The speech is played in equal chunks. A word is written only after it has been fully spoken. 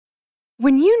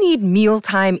When you need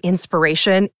mealtime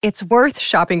inspiration, it's worth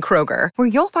shopping Kroger, where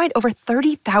you'll find over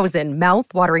 30,000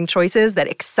 mouth-watering choices that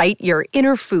excite your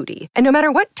inner foodie. And no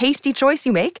matter what tasty choice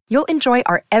you make, you'll enjoy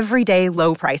our everyday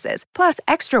low prices, plus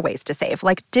extra ways to save,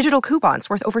 like digital coupons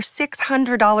worth over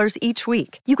 $600 each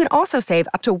week. You can also save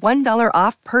up to $1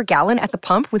 off per gallon at the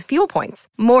pump with fuel points.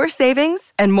 More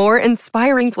savings and more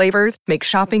inspiring flavors make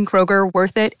shopping Kroger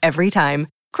worth it every time.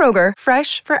 Kroger,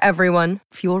 fresh for everyone.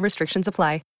 Fuel restrictions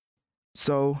apply.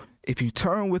 So if you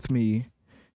turn with me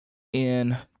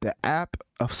in the app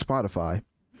of Spotify,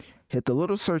 hit the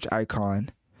little search icon,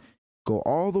 go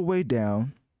all the way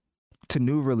down to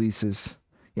new releases,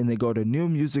 and then go to New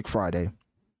Music Friday.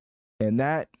 And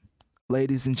that,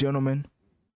 ladies and gentlemen,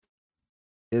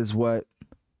 is what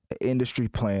an industry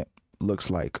plant looks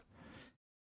like.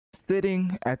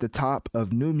 Sitting at the top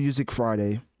of New Music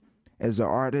Friday is an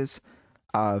artist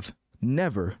I've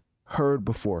never heard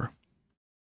before.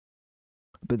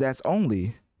 But that's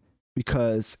only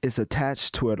because it's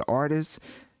attached to an artist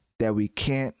that we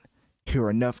can't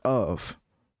hear enough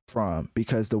from,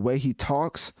 because the way he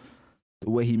talks,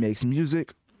 the way he makes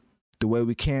music, the way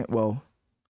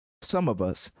some of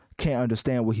us can't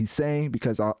understand what he's saying,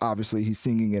 because obviously he's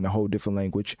singing in a whole different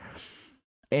language,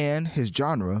 and his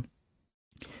genre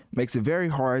makes it very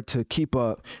hard to keep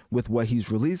up with what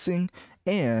he's releasing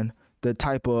and the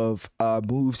type of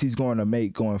moves he's going to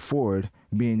make going forward,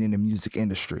 being in the music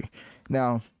industry.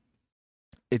 Now,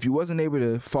 if you wasn't able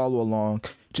to follow along,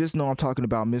 just know I'm talking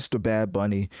about Mr. Bad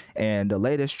Bunny and the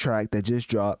latest track that just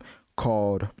dropped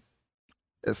called,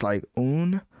 it's like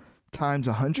Un times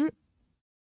 100.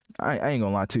 I ain't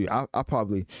gonna lie to you, I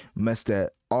probably messed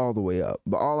that all the way up,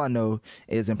 but all I know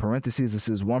is in parentheses it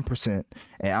says 1%,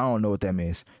 and I don't know what that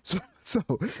means. So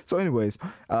anyways,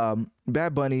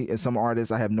 Bad Bunny is some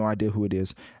artist, I have no idea who it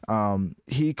is.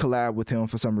 He collabed with him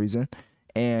for some reason,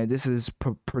 and this is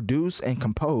produced and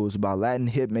composed by Latin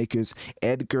hit makers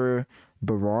Edgar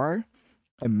Barrar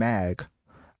and Mag,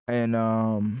 and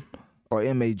or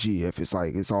MAG, if it's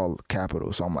like it's all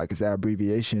capital. So I'm like, is that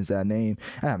abbreviation? Is that a name?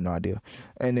 I have no idea.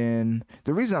 And then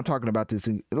the reason I'm talking about this,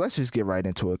 let's just get right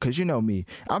into it, because you know me,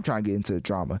 I'm trying to get into the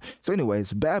drama. So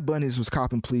anyways, Bad Bunny's was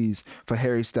copping pleas for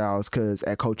Harry Styles, because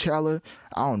at Coachella,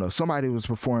 I don't know, somebody was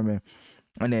performing,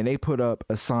 and then they put up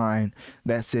a sign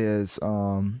that says,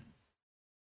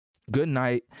 good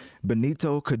night,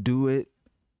 Benito could do it.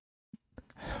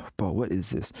 But what is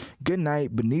this? Good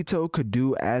night, Benito could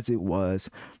do as it was,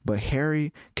 but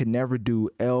Harry could never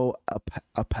do El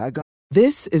Apaga.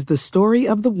 This is the story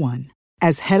of the one.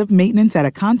 As head of maintenance at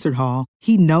a concert hall,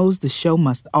 he knows the show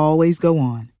must always go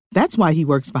on. That's why he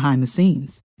works behind the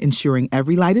scenes, ensuring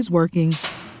every light is working,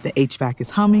 the HVAC is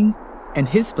humming, and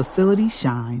his facility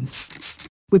shines.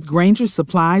 With Grainger's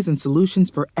supplies and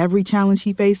solutions for every challenge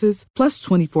he faces, plus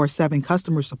 24/7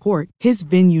 customer support, his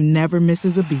venue never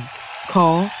misses a beat.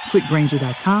 Call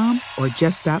quickgrainger.com or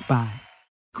just stop by.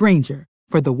 Grainger,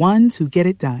 for the ones who get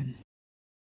it done.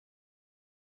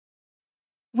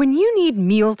 When you need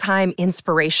mealtime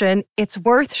inspiration, it's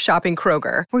worth shopping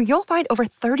Kroger, where you'll find over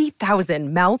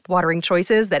 30,000 mouth-watering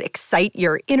choices that excite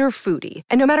your inner foodie.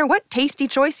 And no matter what tasty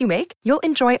choice you make, you'll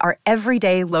enjoy our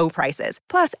everyday low prices,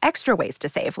 plus extra ways to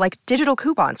save, like digital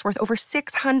coupons worth over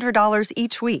 $600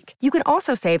 each week. You can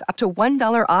also save up to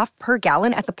 $1 off per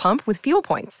gallon at the pump with fuel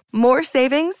points. More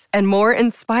savings and more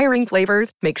inspiring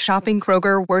flavors make shopping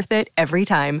Kroger worth it every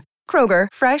time. Kroger,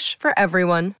 fresh for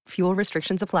everyone. Fuel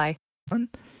restrictions apply.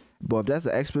 But if that's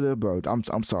an expletive, bro,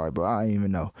 I'm sorry, bro. I didn't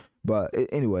even know. But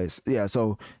anyways, yeah.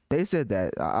 So they said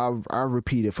that. I'll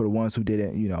repeat it for the ones who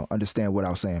didn't, understand what I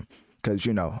was saying, because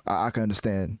I can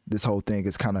understand this whole thing.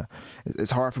 It's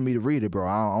it's hard for me to read it, bro.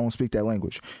 I don't speak that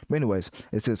language. But anyways,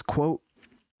 it says, quote,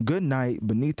 "Good night,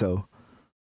 Benito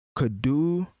could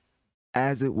do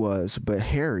as it was, but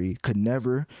Harry could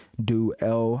never do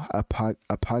El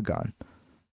Apagan."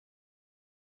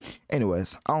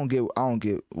 Anyways, I don't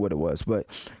get what it was, but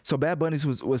so Bad Bunny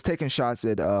was taking shots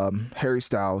at Harry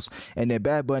Styles, and then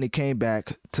Bad Bunny came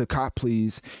back to cop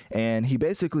pleas, and he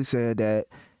basically said that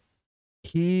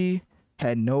he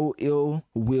had no ill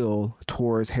will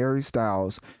towards Harry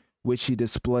Styles, which he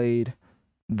displayed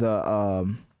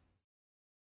the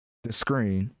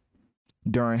screen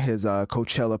during his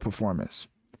Coachella performance.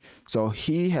 So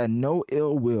he had no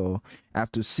ill will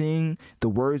after seeing the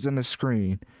words on the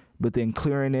screen, but then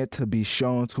clearing it to be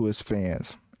shown to his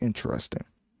fans. Interesting.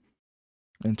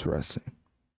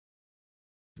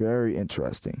 Very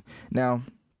interesting. Now,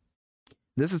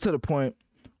 this is to the point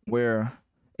where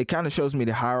it kind of shows me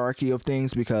the hierarchy of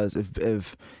things, because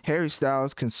if Harry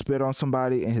Styles can spit on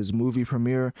somebody in his movie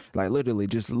premiere, like literally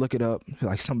just look it up,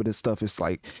 like some of this stuff is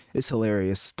like, it's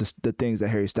hilarious, the things that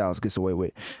Harry Styles gets away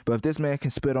with. But if this man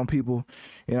can spit on people,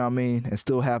 you know what I mean, and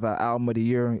still have an album of the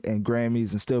year and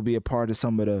Grammys and still be a part of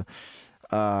some of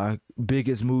the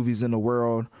biggest movies in the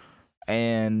world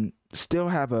and still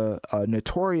have a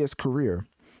notorious career,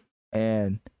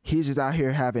 and he's just out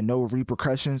here having no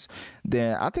repercussions,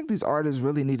 then I think these artists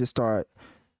really need to start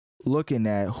looking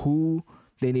at who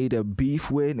they need to beef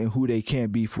with and who they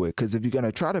can't beef with. Because if you're going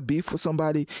to try to beef with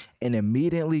somebody and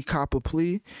immediately cop a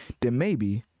plea, then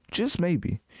maybe, just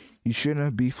maybe, you shouldn't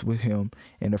have beefed with him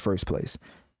in the first place.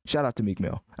 Shout out to Meek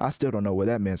Mill. I still don't know where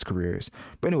that man's career is.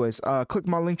 But anyways, click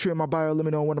my link tree in my bio. Let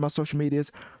me know on one of my social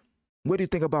medias. What do you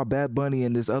think about Bad Bunny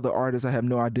and this other artist? I have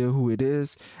no idea who it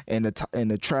is. And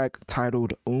the track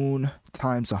titled Un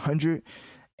times 100.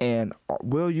 And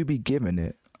will you be giving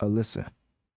it a listen?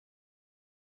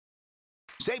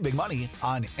 Save big money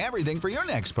on everything for your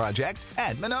next project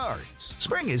at Menards.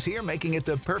 Spring is here, making it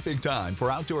the perfect time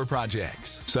for outdoor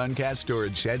projects. Suncast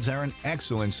storage sheds are an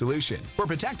excellent solution for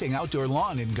protecting outdoor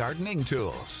lawn and gardening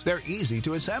tools. They're easy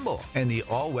to assemble, and the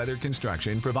all-weather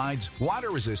construction provides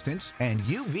water resistance and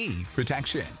UV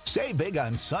protection. Save big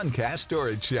on Suncast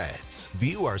storage sheds.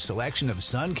 View our selection of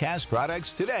Suncast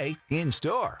products today in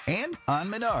store and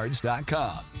on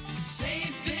Menards.com.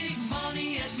 Save big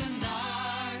money at Menards.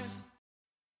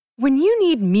 When you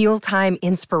need mealtime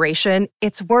inspiration,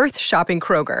 it's worth shopping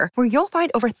Kroger, where you'll find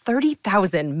over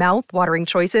 30,000 mouth-watering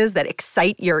choices that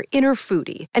excite your inner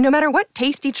foodie. And no matter what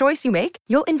tasty choice you make,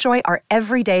 you'll enjoy our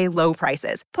everyday low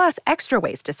prices, plus extra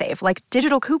ways to save, like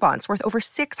digital coupons worth over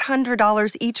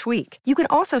 $600 each week. You can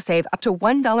also save up to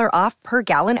 $1 off per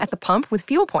gallon at the pump with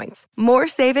fuel points. More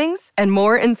savings and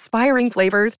more inspiring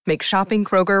flavors make shopping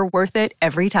Kroger worth it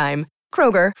every time.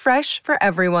 Kroger, fresh for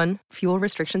everyone. Fuel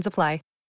restrictions apply.